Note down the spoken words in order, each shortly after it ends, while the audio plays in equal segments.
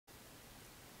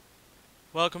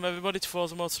Welcome everybody to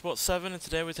Forza Motorsport 7, and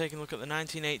today we're taking a look at the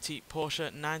 1980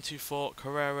 Porsche 924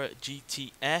 Carrera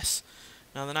GTS.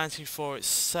 Now the 924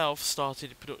 itself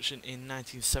started production in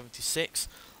 1976,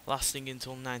 lasting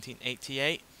until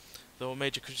 1988, though a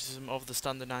major criticism of the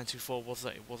standard 924 was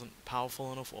that it wasn't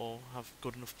powerful enough or have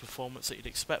good enough performance that you'd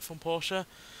expect from Porsche.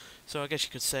 So I guess you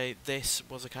could say this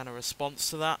was a kind of response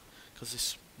to that, because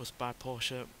this was by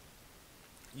Porsche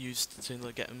used to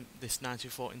get this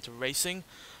 924 into racing,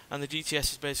 and the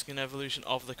GTS is basically an evolution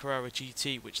of the Carrera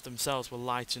GT, which themselves were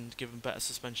lightened, given better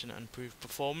suspension and improved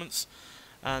performance.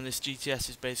 And this GTS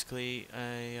is basically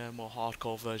a more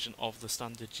hardcore version of the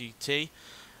standard GT,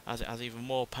 as it has even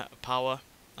more power,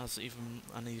 has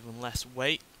even less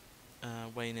weight,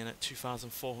 weighing in at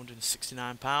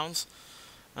 2,469 pounds.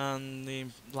 And the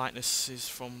lightness is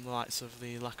from the likes of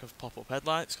the lack of pop-up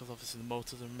headlights, because obviously the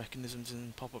motors and mechanisms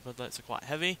in pop-up headlights are quite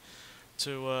heavy,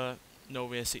 to no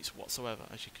rear seats whatsoever,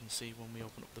 as you can see when we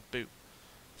open up the boot.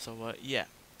 So yeah,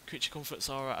 creature comforts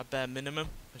are at a bare minimum,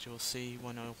 as you will see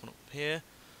when I open up here,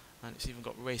 and it's even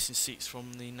got racing seats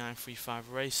from the 935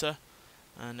 Racer.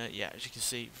 And yeah, as you can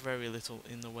see, very little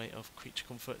in the way of creature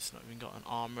comfort. It's not even got an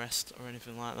armrest or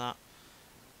anything like that.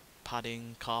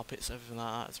 Padding, carpets, everything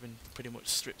like that has been pretty much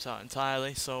stripped out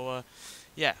entirely. So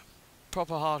yeah,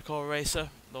 proper hardcore racer,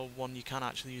 the one you can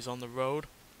actually use on the road.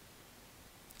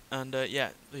 And yeah,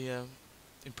 the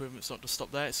improvements don't just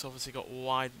stop there. It's obviously got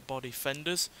wide body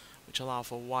fenders, which allow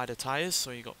for wider tyres, so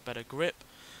you got better grip.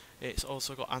 It's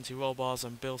also got anti-roll bars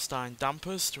and Bilstein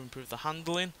dampers to improve the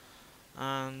handling.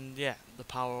 And yeah, the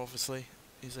power obviously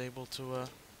is able to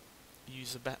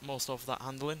use most of that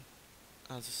handling,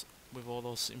 as with all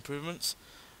those improvements,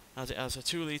 as it has a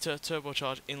 2-litre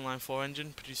turbocharged inline-4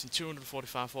 engine producing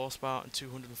 245 horsepower and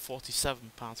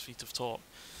 247 pounds-feet of torque.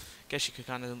 Guess you could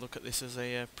kind of look at this as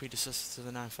a predecessor to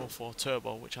the 944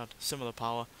 Turbo, which had similar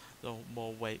power though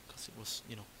more weight, because it was,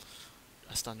 you know,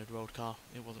 a standard road car.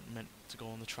 It wasn't meant to go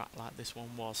on the track like this one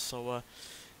was. So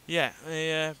yeah,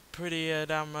 a pretty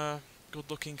damn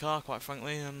good-looking car, quite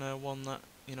frankly, and one that,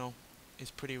 you know,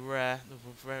 is pretty rare. There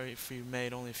were very few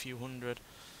made, only a few hundred.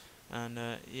 And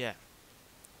yeah,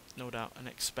 no doubt an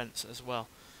expense as well.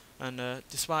 And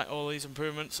despite all these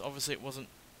improvements, obviously it wasn't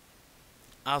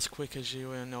as quick as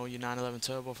your 911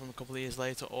 Turbo from a couple of years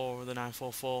later, or the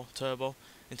 944 Turbo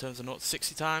in terms of 0 to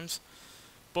 60 times,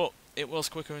 but it was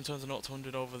quicker in terms of 0 to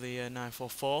 100 over the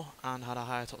 944, and had a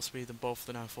higher top speed than both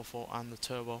the 944 and the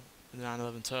Turbo, the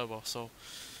 911 Turbo. So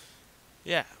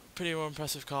yeah, pretty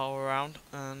impressive car all around,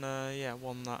 and yeah,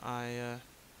 one that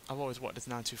I've always wanted this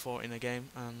 924 in a game,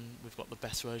 and we've got the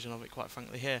best version of it, quite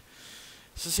frankly, here.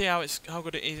 So to see how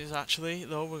good it is actually,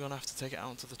 though, we're going to have to take it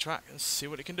out onto the track and see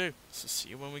what it can do. So see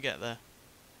you when we get there.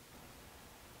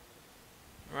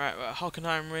 Right, we're at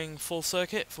Hockenheimring full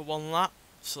circuit for one lap,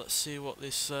 so let's see what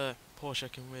this Porsche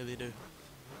can really do.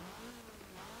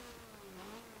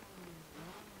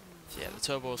 So yeah, the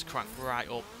turbo is cranked right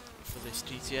up for this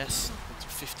GTS, up to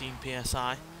 15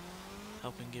 psi,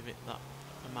 helping give it that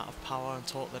amount of power and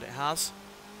torque that it has.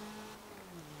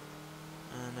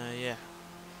 And yeah,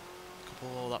 couple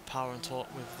all that power and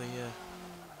torque with the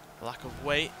lack of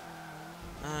weight,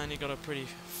 and you got a pretty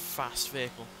fast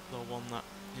vehicle, though one that,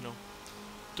 you know,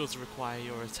 does require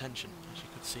your attention, as you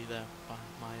could see there by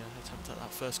my attempt at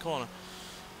that first corner.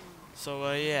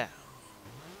 So yeah,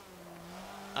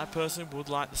 I personally would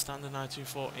like the standard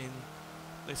 924 in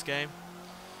this game,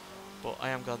 but I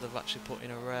am glad they've actually put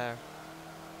in a rare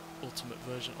ultimate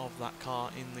version of that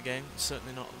car in the game. It's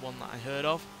certainly not one that I heard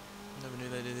of. Never knew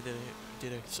they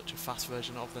did such a fast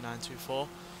version of the 924.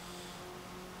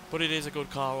 But it is a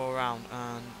good car all around,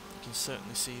 and you can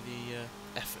certainly see the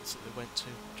efforts that they went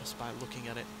to just by looking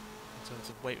at it in terms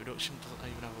of weight reduction. Doesn't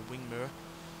even have a wing mirror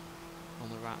on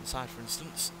the right hand side, for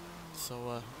instance.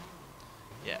 So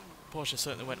yeah, Porsche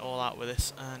certainly went all out with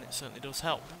this, and it certainly does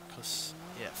help, because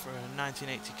yeah, for a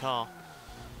 1980 car,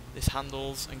 this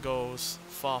handles and goes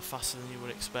far faster than you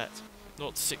would expect.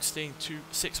 0 to 16,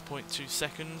 6.2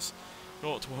 seconds.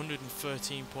 0 to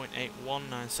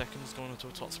 113.819 seconds, going up to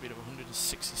a top speed of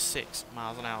 166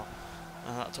 miles an hour.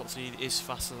 And that top speed is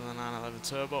faster than the 911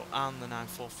 Turbo and the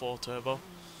 944 Turbo.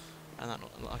 And that,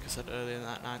 like I said earlier,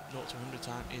 that 0 to 100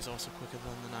 time is also quicker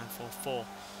than the 944,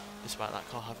 despite that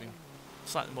car having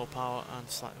slightly more power and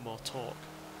slightly more torque,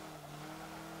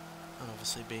 and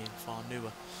obviously being far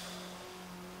newer.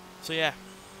 So yeah,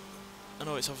 I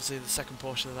know it's obviously the second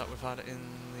Porsche that we've had in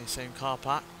the same car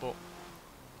pack, but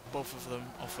both of them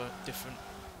offer different,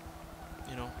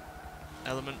 you know,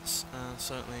 elements, and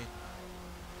certainly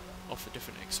offer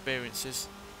different experiences.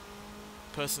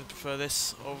 Personally prefer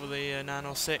this over the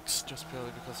 906, just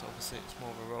purely because obviously it's more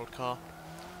of a road car.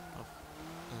 I've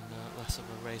less of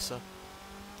a racer.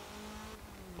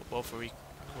 But both are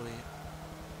equally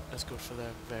as good for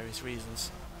their various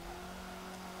reasons.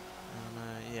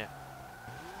 And yeah,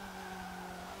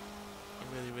 I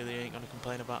really ain't going to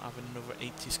complain about having another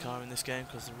 80s car in this game,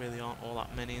 because there really aren't all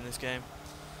that many in this game.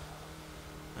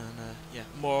 And yeah,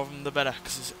 more of them the better,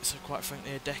 because it's quite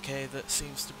frankly a decade that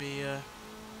seems to be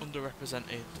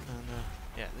underrepresented. And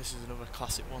yeah, this is another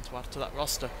classic one to add to that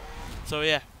roster. So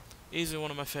yeah, easily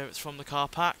one of my favourites from the car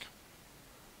pack.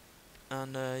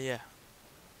 And yeah,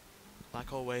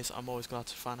 like always, I'm always glad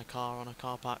to find a car on a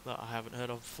car pack that I haven't heard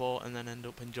of before and then end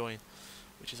up enjoying,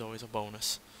 which is always a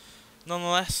bonus.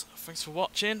 Nonetheless, thanks for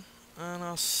watching, and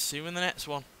I'll see you in the next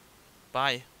one.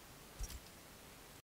 Bye.